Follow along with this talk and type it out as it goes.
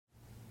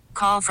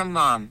call from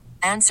mom.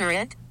 Answer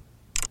it.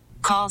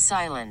 Call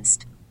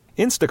silenced.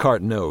 Instacart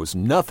knows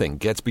nothing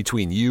gets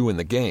between you and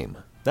the game.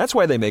 That's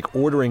why they make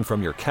ordering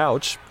from your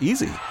couch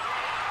easy.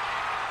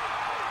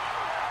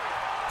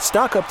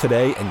 Stock up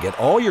today and get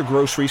all your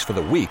groceries for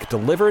the week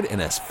delivered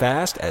in as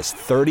fast as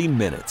 30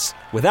 minutes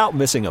without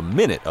missing a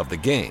minute of the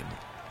game.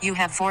 You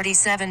have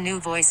 47 new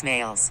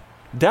voicemails.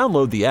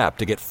 Download the app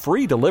to get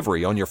free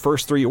delivery on your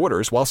first 3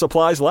 orders while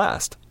supplies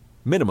last.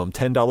 Minimum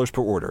 $10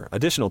 per order.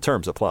 Additional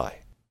terms apply.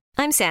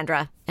 I'm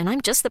Sandra, and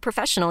I'm just the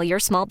professional your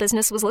small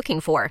business was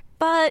looking for.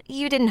 But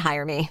you didn't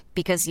hire me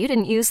because you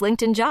didn't use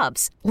LinkedIn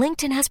Jobs.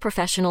 LinkedIn has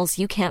professionals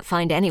you can't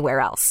find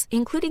anywhere else,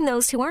 including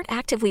those who aren't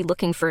actively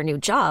looking for a new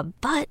job,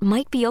 but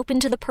might be open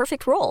to the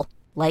perfect role,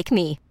 like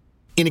me.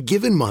 In a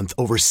given month,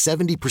 over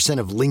 70%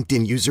 of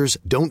LinkedIn users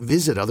don't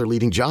visit other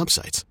leading job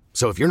sites.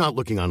 So if you're not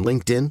looking on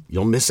LinkedIn,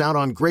 you'll miss out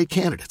on great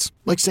candidates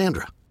like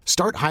Sandra.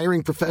 Start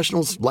hiring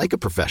professionals like a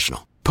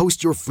professional.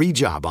 Post your free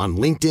job on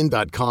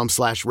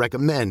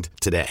linkedin.com/recommend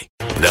today.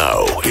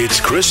 Now, it's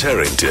Chris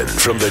Herrington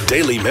from the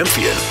Daily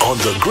Memphian on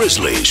the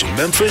Grizzlies,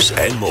 Memphis,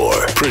 and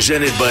more.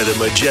 Presented by the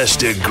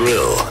Majestic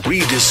Grill.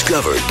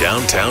 Rediscover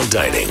downtown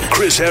dining.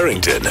 Chris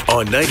Herrington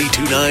on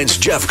 92.9's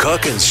Geoff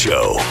Calkins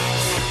Show.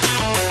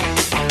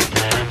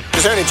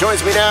 Chris Herrington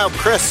joins me now.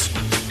 Chris,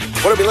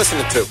 what are we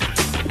listening to?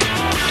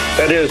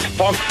 That is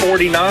Funk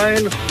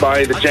 49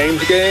 by the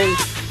James Gang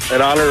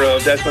in honor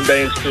of Desmond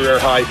Bane's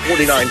career-high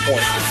 49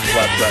 points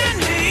last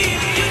night.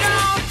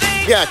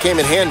 Yeah, it came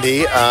in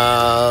handy.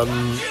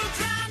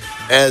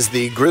 As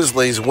the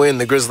Grizzlies win,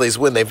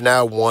 they've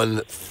now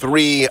won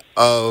 3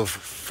 of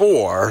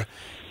 4.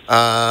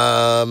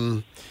 What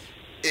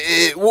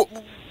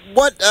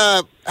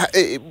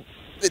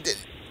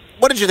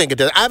did you think of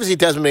Desmond? Obviously,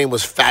 Desmond Bane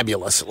was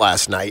fabulous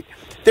last night.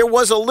 There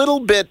was a little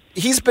bit,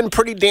 he's been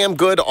pretty damn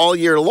good all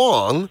year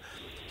long.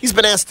 He's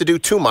been asked to do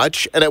too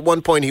much, and at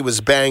one point he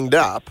was banged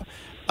up.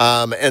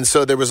 And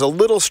so there was a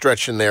little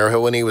stretch in there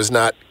when he was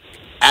not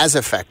as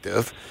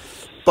effective.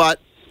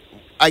 But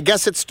I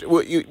guess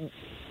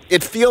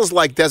it feels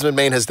like Desmond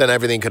Bane has done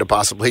everything he could have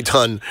possibly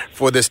done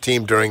for this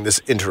team during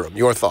this interim.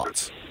 Your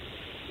thoughts?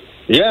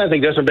 Yeah, I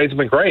think Desmond Bane's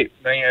been great.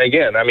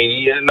 Again,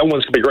 no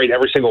one's going to be great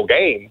every single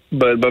game,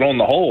 but on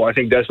the whole, I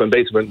think Desmond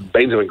Bane's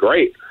been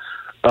great.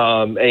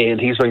 And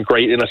he's been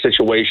great in a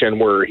situation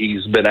where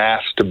he's been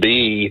asked to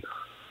be,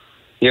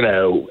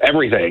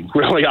 everything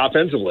really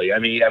offensively.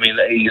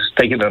 He's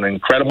taken an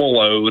incredible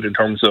load in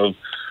terms of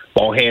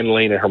ball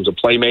handling, in terms of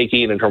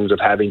playmaking, in terms of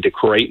having to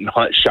create and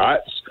hunt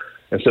shots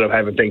instead of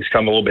having things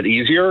come a little bit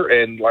easier.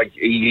 And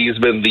he's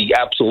been the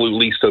absolute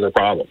least of the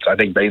problems. I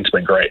think Bane's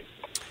been great.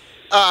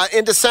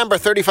 In December,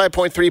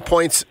 35.3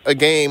 points a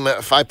game,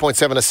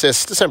 5.7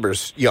 assists.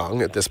 December's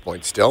young at this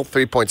point still.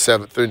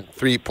 3.7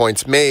 3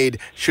 points made,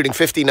 shooting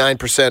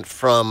 59%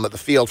 from the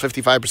field,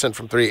 55%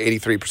 from 3,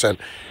 83%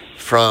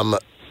 from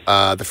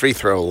the free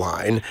throw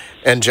line.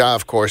 And Ja,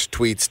 of course,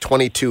 tweets,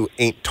 22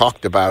 ain't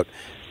talked about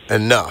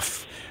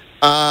enough.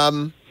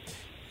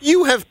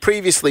 You have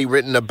previously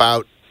written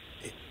about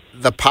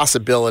the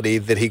possibility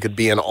that he could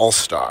be an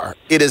all-star.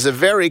 It is a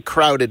very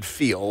crowded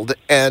field,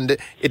 and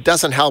it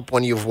doesn't help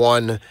when you've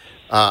won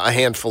a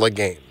handful of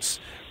games.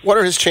 What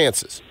are his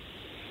chances?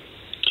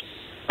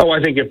 Oh,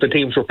 I think if the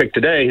teams were picked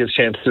today, his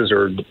chances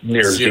are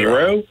near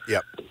zero.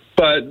 Yep.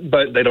 But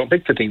they don't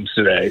pick the teams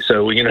today,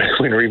 so we can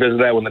revisit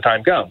that when the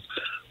time comes.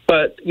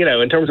 But,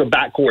 in terms of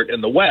backcourt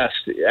in the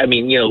West,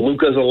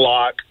 Luka's a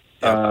lock,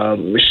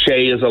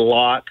 Shea is a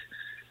lock,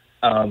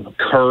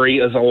 Curry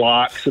is a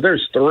lock. So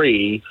there's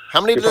 3.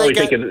 How many do they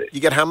get? You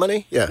get how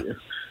many? Yeah.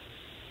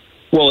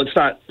 Well, it's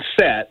not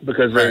set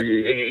because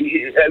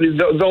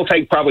they'll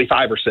take probably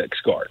 5 or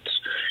 6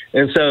 guards.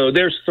 And so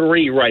there's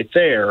 3 right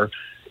there.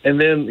 And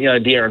then,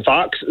 De'Aaron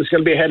Fox is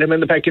going to be ahead of him in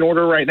the pecking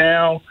order right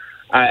now.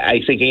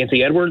 I think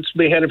Anthony Edwards will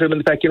be ahead of him in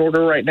the pecking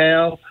order right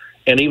now.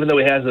 And even though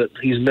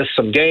he's missed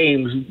some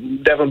games,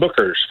 Devin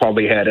Booker's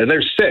probably ahead. And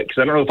there's 6.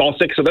 I don't know if all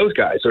 6 of those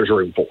guys there's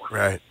room for.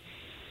 Right.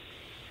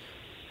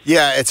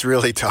 Yeah, it's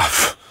really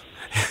tough.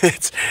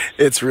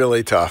 It's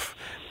really tough.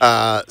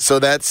 So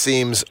that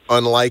seems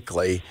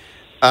unlikely.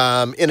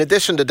 In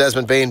addition to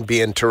Desmond Bane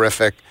being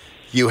terrific,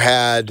 you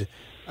had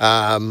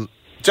John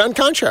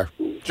Conchar.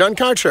 John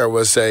Conchar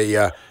was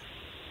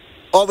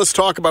all this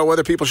talk about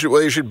whether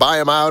you should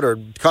buy him out or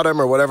cut him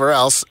or whatever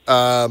else.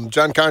 John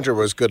Conchar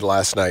was good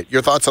last night.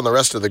 Your thoughts on the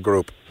rest of the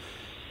group?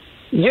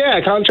 Yeah,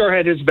 Conchar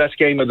had his best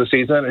game of the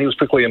season, and he was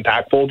particularly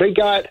impactful. They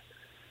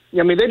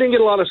didn't get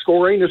a lot of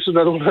scoring. This is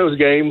another one of those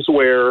games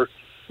where,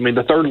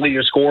 the third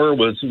leading scorer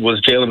was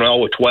Jalen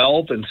Noel with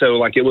 12, and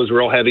so it was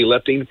real heavy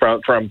lifting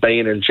from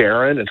Bane and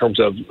Jaren in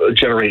terms of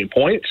generating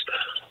points.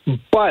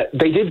 But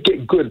they did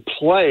get good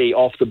play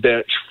off the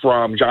bench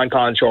from John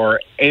Conchar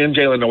and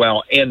Jalen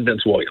Noel and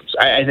Vince Williams.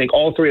 I think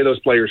all 3 of those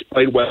players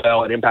played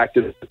well and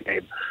impacted the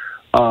game.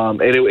 And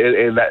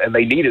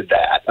they needed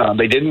that.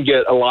 They didn't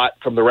get a lot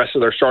from the rest of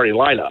their starting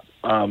lineup.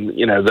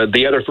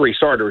 The other 3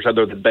 starters,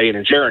 other than Bane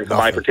and Jaren,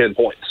 combined for 10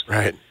 points.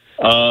 Right.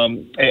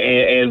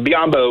 And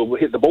Biyombo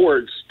hit the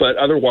boards, but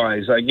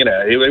otherwise, it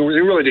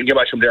really didn't get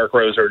much from Derrick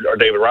Rose or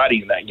David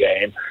Roddy in that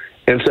game.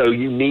 And so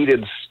you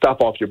needed stuff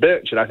off your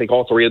bench, and I think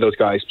all three of those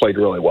guys played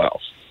really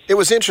well. It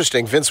was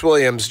interesting. Vince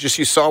Williams, just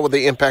you saw with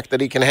the impact that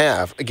he can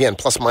have. Again,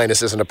 plus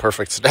minus isn't a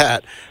perfect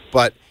stat,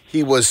 but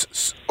he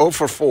was 0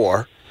 for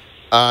 4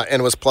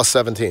 and was plus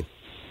 17.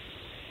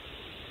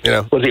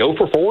 Was he 0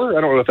 for 4?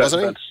 I don't know if that's...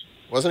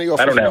 Wasn't he 0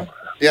 for 4? I don't know.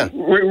 Yeah.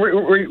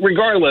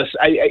 Regardless,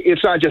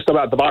 it's not just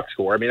about the box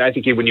score. I mean, I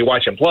think when you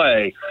watch him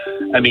play,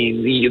 I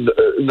mean,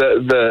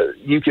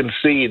 you can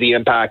see the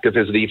impact of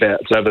his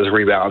defense, of his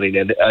rebounding,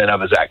 and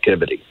of his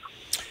activity.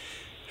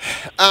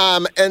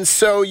 And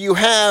so you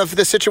have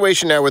the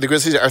situation now where the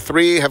Grizzlies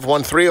have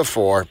won 3 of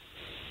 4.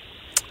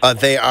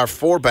 They are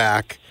 4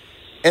 back.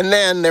 And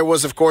then there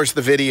was, of course,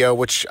 the video,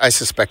 which I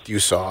suspect you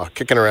saw,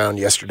 kicking around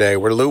yesterday,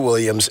 where Lou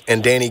Williams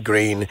and Danny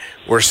Green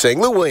were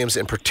saying, Lou Williams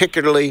in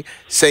particularly,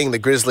 saying the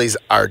Grizzlies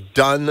are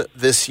done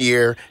this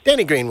year.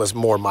 Danny Green was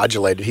more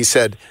modulated. He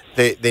said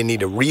they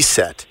need a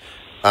reset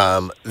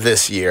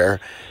this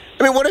year.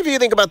 I mean, whatever you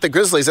think about the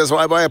Grizzlies, that's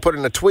why I put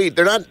in a tweet,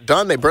 they're not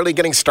done. They're barely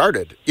getting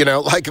started.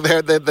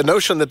 The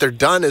notion that they're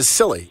done is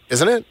silly,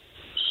 isn't it?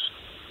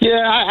 Yeah,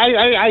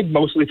 I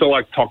mostly feel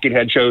like talking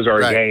head shows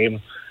are a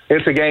game.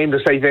 It's a game to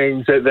say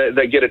things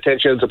that get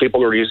attention, so people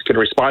can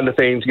respond to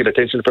things, get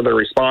attention for their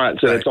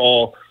response, and it's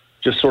all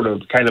just sort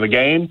of kind of a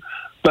game.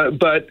 But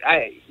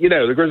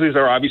the Grizzlies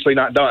are obviously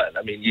not done.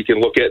 I mean, you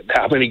can look at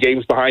how many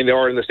games behind they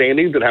are in the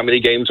standings and how many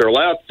games are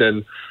left,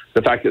 and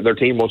the fact that their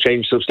team will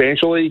change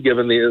substantially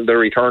given the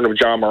return of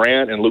John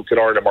Morant and Luke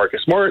Kennard and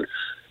Marcus Smart.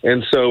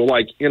 And so,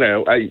 are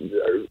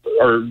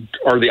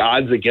the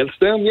odds against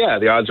them? Yeah,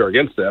 the odds are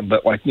against them,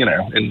 but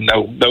and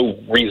no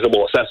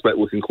reasonable assessment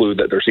would conclude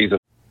that their season.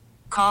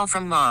 Call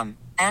from mom.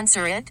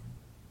 Answer it.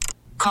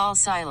 Call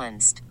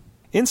silenced.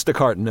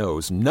 Instacart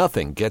knows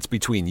nothing gets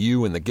between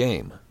you and the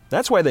game.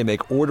 That's why they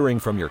make ordering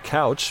from your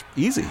couch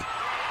easy.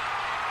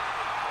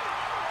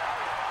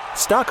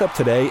 Stock up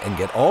today and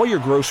get all your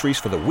groceries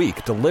for the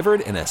week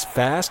delivered in as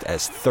fast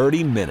as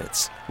 30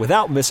 minutes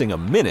without missing a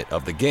minute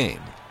of the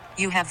game.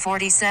 You have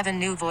 47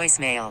 new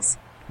voicemails.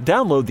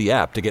 Download the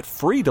app to get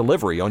free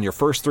delivery on your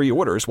first 3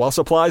 orders while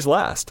supplies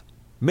last.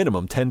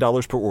 Minimum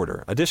 $10 per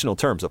order. Additional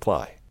terms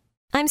apply.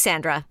 I'm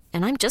Sandra,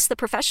 and I'm just the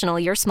professional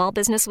your small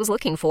business was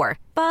looking for.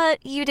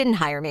 But you didn't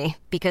hire me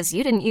because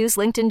you didn't use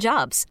LinkedIn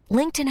Jobs.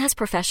 LinkedIn has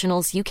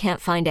professionals you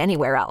can't find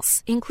anywhere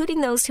else,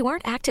 including those who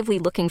aren't actively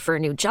looking for a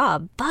new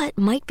job, but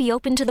might be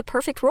open to the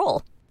perfect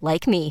role,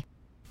 like me.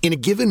 In a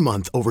given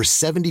month, over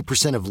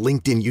 70% of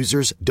LinkedIn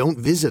users don't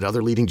visit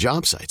other leading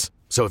job sites.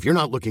 So if you're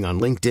not looking on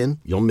LinkedIn,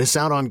 you'll miss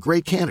out on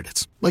great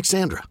candidates like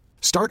Sandra.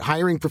 Start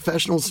hiring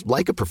professionals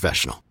like a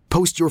professional.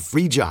 Post your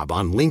free job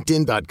on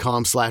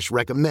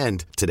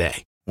linkedin.com/recommend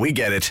today. We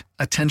get it.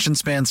 Attention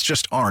spans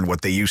just aren't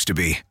what they used to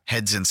be.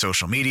 Heads in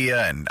social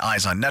media and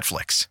eyes on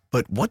Netflix.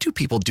 But what do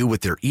people do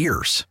with their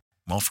ears?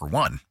 Well, for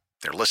one,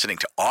 they're listening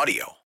to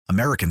audio.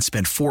 Americans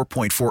spend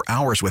 4.4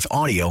 hours with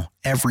audio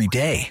every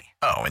day.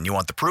 Oh, and you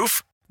want the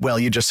proof? Well,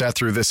 you just sat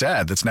through this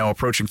ad that's now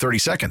approaching 30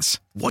 seconds.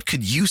 What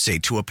could you say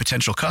to a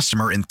potential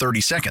customer in 30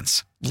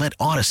 seconds? Let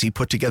Odyssey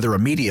put together a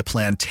media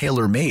plan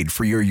tailor-made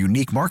for your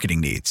unique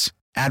marketing needs.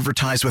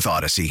 Advertise with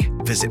Odyssey.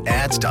 Visit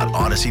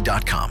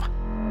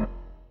ads.odyssey.com.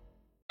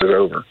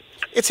 Over.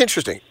 It's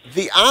interesting.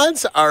 The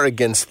odds are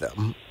against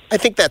them. I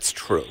think that's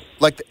true.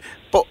 But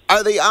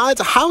are the odds,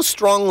 how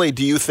strongly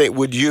do you think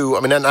would you,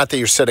 not that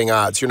you're setting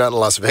odds, you're not in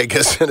Las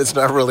Vegas and it's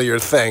not really your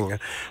thing,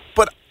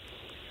 but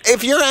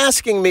if you're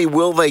asking me,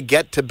 will they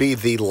get to be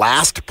the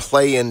last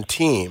play-in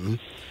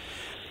team,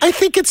 I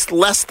think it's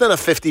less than a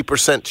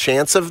 50%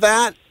 chance of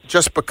that,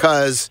 just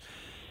because,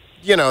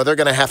 they're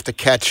going to have to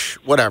catch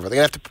whatever.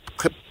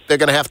 They're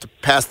going to have to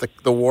pass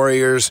the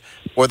Warriors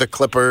or the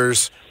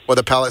Clippers or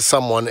the Palace,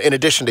 someone, in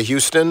addition to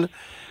Houston.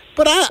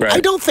 But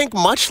I don't think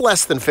much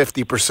less than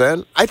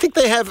 50%. I think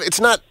they have,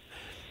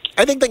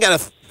 I think they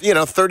got a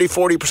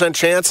 30-40%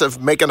 chance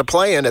of making a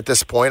play-in at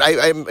this point.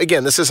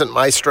 Again, this isn't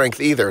my strength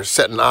either,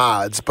 setting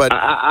odds. But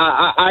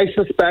I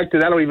suspect,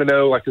 and I don't even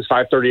know, does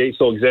 538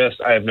 still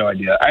exist? I have no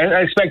idea.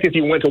 I expect if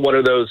you went to one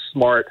of those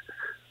smart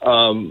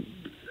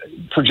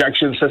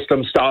projection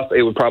system stuff,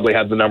 it would probably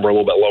have the number a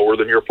little bit lower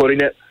than you're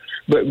putting it.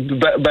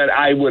 But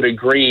I would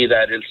agree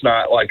that it's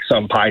not like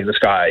some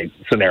pie-in-the-sky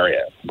scenario.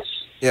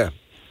 Yeah.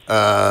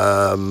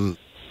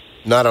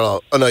 Not at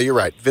all. Oh, no, you're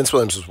right. Vince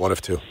Williams was 1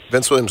 of 2.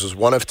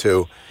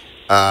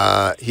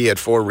 He had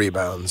 4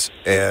 rebounds,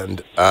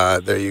 and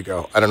there you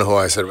go. I don't know who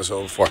I said was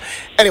over 4.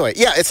 Anyway,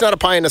 yeah, it's not a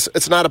pie in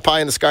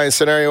the sky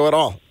scenario at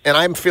all, and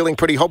I'm feeling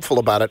pretty hopeful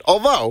about it.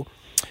 Although,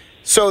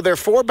 so they're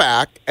 4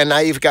 back, and now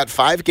you've got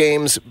 5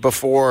 games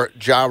before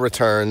Ja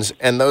returns,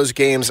 and those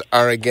games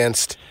are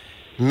against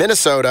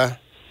Minnesota,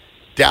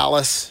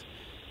 Dallas,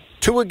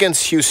 2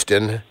 against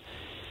Houston,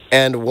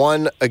 and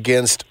 1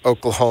 against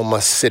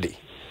Oklahoma City.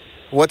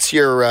 What's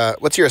your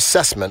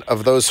assessment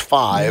of those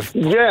 5?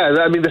 Yeah,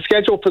 the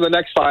schedule for the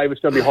next 5 is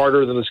going to be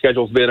harder than the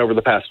schedule's been over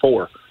the past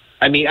 4.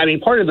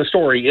 Part of the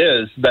story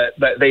is that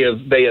they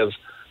have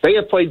they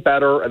have played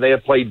better, and they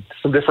have played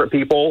some different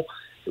people,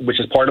 which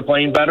is part of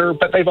playing better,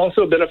 but they've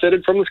also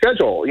benefited from the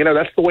schedule.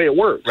 That's the way it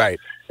works. Right.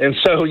 And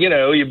so,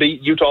 you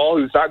beat Utah,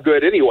 who's not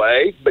good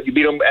anyway, but you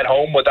beat them at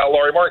home without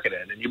Lauri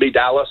Markkanen, and you beat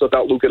Dallas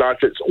without Luka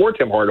Doncic or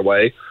Tim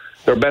Hardaway,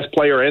 their best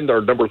player and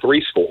their number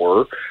 3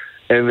 scorer.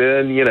 And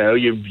then,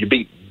 you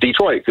beat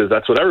Detroit, because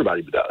that's what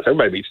everybody does.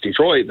 Everybody beats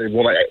Detroit. They've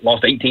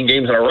lost 18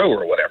 games in a row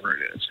or whatever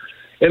it is.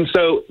 And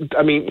so,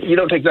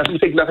 you take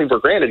nothing for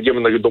granted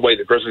given the way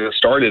the Grizzlies have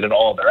started and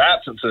all of their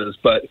absences.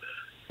 But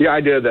the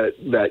idea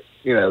that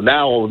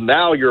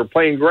now you're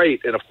playing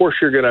great, and of course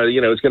you're gonna,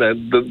 it's gonna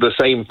the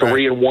same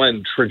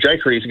 3-1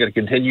 trajectory is going to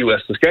continue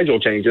as the schedule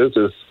changes.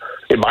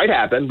 It might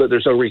happen, but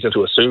there's no reason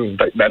to assume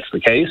that that's the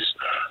case.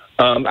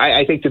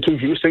 I think the 2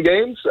 Houston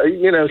games,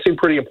 seem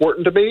pretty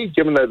important to me,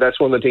 given that that's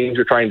one of the teams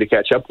you're trying to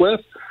catch up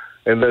with,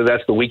 and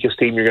that's the weakest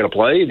team you're going to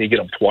play, and you get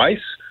them twice.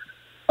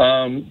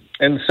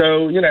 And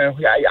so,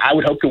 I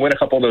would hope to win a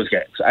couple of those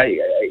games.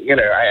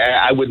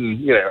 I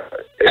wouldn't,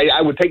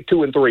 I would take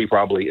 2 and 3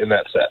 probably in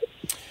that set.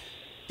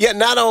 Yeah,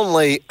 not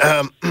only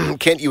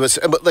can't you,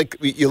 but like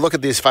you look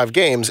at these 5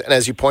 games, and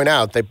as you point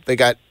out, they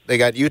got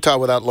Utah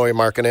without Lauri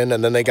Markkanen,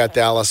 and then they got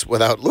Dallas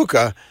without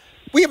Luka.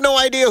 We have no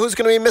idea who's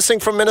going to be missing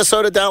from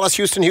Minnesota, Dallas,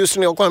 Houston,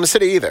 Oklahoma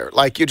City either.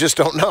 Like, you just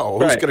don't know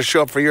who's going to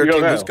show up for your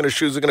team, who's going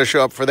to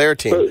show up for their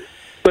team.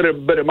 But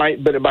it might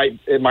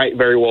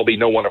very well be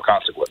no one of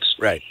consequence.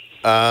 Right.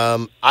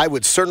 I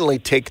would certainly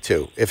take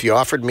 2. If you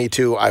offered me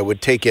 2, I would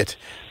take it.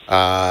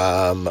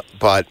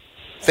 But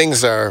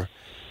things are,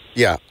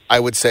 I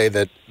would say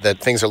that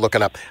things are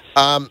looking up.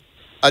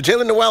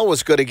 Jalen Noel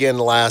was good again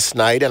last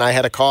night, and I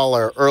had a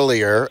caller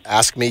earlier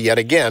ask me yet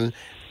again,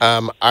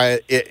 are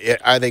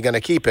they going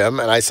to keep him?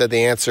 And I said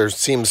the answer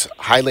seems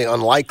highly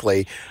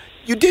unlikely.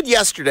 You did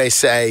yesterday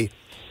say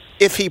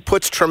if he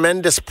puts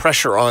tremendous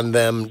pressure on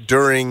them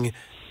during,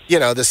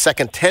 the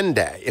second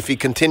 10-day, if he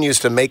continues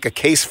to make a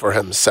case for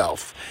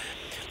himself.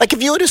 Like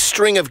if you had a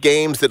string of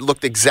games that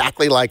looked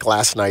exactly like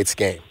last night's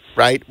game,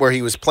 right, where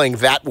he was playing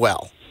that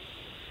well,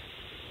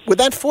 would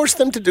that force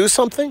them to do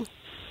something?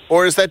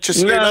 Or is that just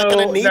you're not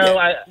going to need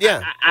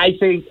it? I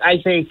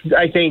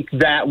think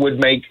that would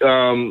make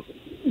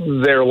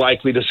their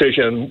likely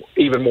decision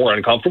even more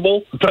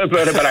uncomfortable, but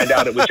I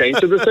doubt it would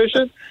change the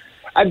decision.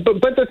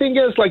 But the thing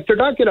is, they're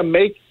not going to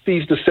make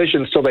these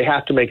decisions till they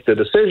have to make the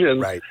decision.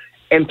 Right.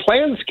 And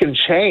plans can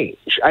change.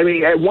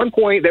 At one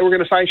point, they were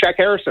going to sign Shaq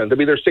Harrison to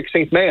be their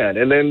 16th man,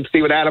 and then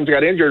Steven Adams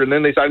got injured, and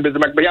then they signed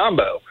Bismack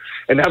Biyombo,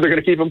 and now they're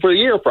going to keep him for the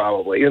year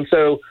probably. And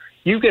so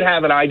you can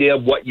have an idea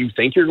of what you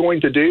think you're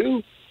going to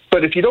do,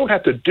 but if you don't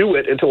have to do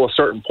it until a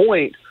certain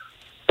point,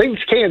 things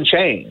can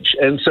change.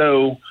 And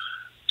so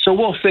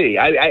we'll see.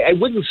 I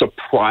wouldn't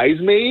surprise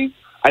me.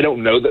 I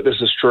don't know that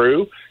this is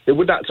true. It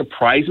would not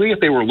surprise me if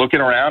they were looking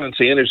around and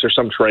seeing is there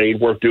some trade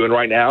worth doing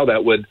right now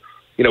that would,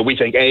 we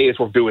think A, it's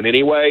worth doing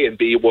anyway, and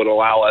B, would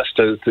allow us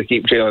to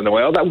keep Jalen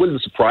Noel. That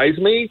wouldn't surprise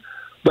me.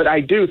 But I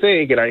do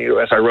think, and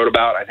as I wrote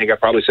about, I think I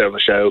probably said on the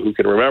show, who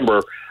can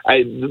remember,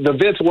 the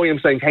Vince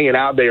Williams thing hanging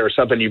out there is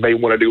something you may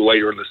want to do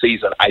later in the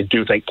season. I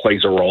do think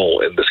plays a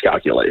role in this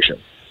calculation.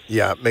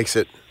 Yeah, it makes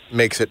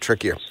it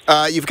trickier.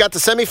 You've got the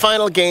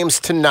semifinal games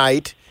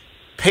tonight: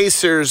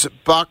 Pacers,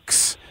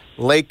 Bucks,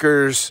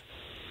 Lakers,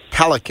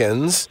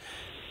 Pelicans.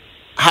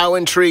 How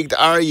intrigued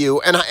are you?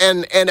 And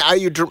are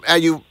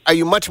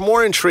you much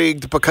more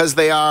intrigued because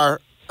they are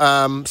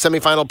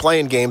semifinal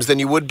playing games than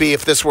you would be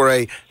if this were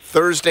a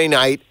Thursday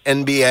night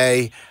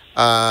NBA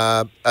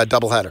a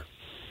doubleheader?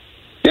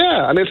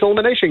 Yeah, it's an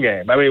elimination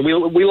game.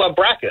 We love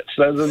brackets.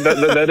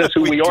 That is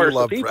who we are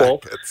as people.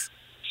 Brackets.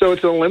 So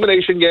it's an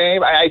elimination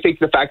game. I think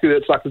the fact that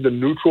it's the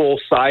neutral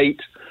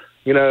site,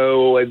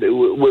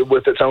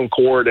 with its own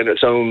court and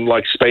its own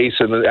space,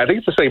 and I think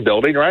it's the same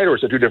building, right? Or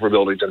is it 2 different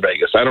buildings in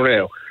Vegas? I don't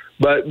know.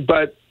 But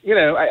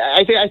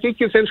I think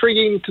it's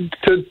intriguing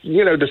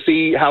to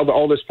see how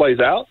all this plays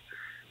out.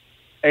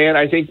 And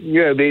I think,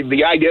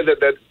 the idea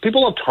that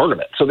people love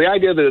tournaments. So the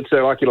idea that it's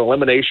an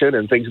elimination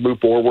and things move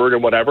forward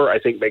and whatever, I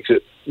think makes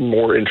it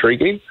more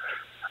intriguing.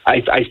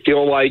 I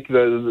feel like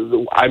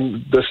the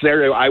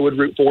scenario I would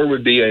root for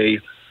would be I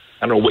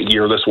don't know what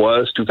year this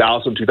was,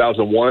 2000,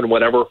 2001,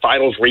 whatever,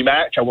 finals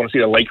rematch. I want to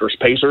see the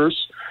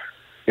Lakers-Pacers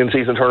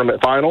in-season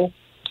tournament final.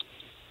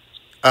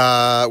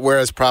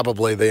 Whereas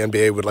probably the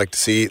NBA would like to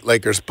see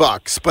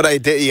Lakers-Bucks,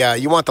 but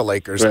you want the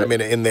Lakers.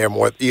 Right. In there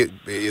more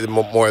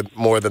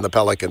than the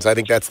Pelicans. I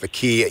think that's the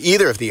key.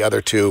 Either of the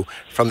other two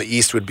from the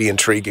East would be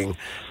intriguing.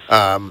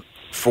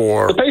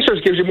 For the Pacers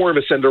gives you more of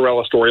a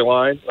Cinderella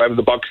storyline.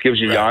 The Bucks gives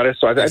you Giannis.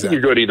 So I think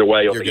you're good either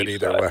way on the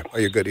East side.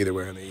 You're good either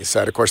way on the East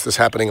side. Of course, this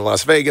happening in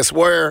Las Vegas,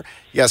 where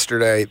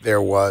yesterday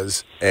there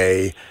was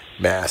a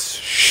mass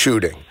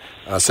shooting,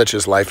 such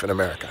as life in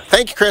America.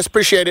 Thank you, Chris.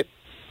 Appreciate it.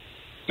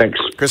 Thanks.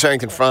 Chris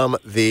Herrington from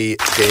the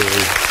Daily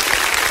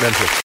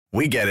Memphis.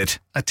 We get it.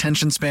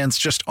 Attention spans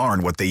just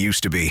aren't what they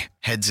used to be.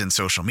 Heads in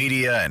social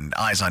media and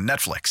eyes on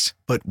Netflix.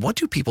 But what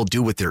do people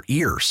do with their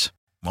ears?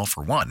 Well,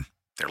 for one,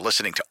 they're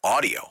listening to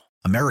audio.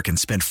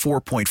 Americans spend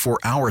 4.4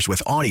 hours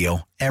with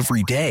audio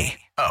every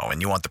day. Oh,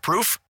 and you want the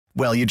proof?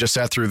 Well, you just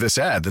sat through this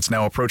ad that's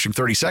now approaching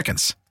 30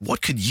 seconds.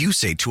 What could you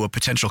say to a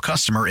potential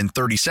customer in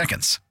 30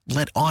 seconds?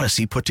 Let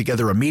Odyssey put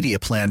together a media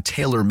plan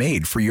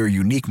tailor-made for your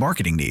unique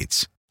marketing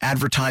needs.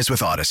 Advertise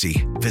with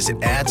Odyssey.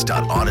 Visit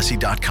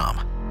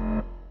ads.odyssey.com.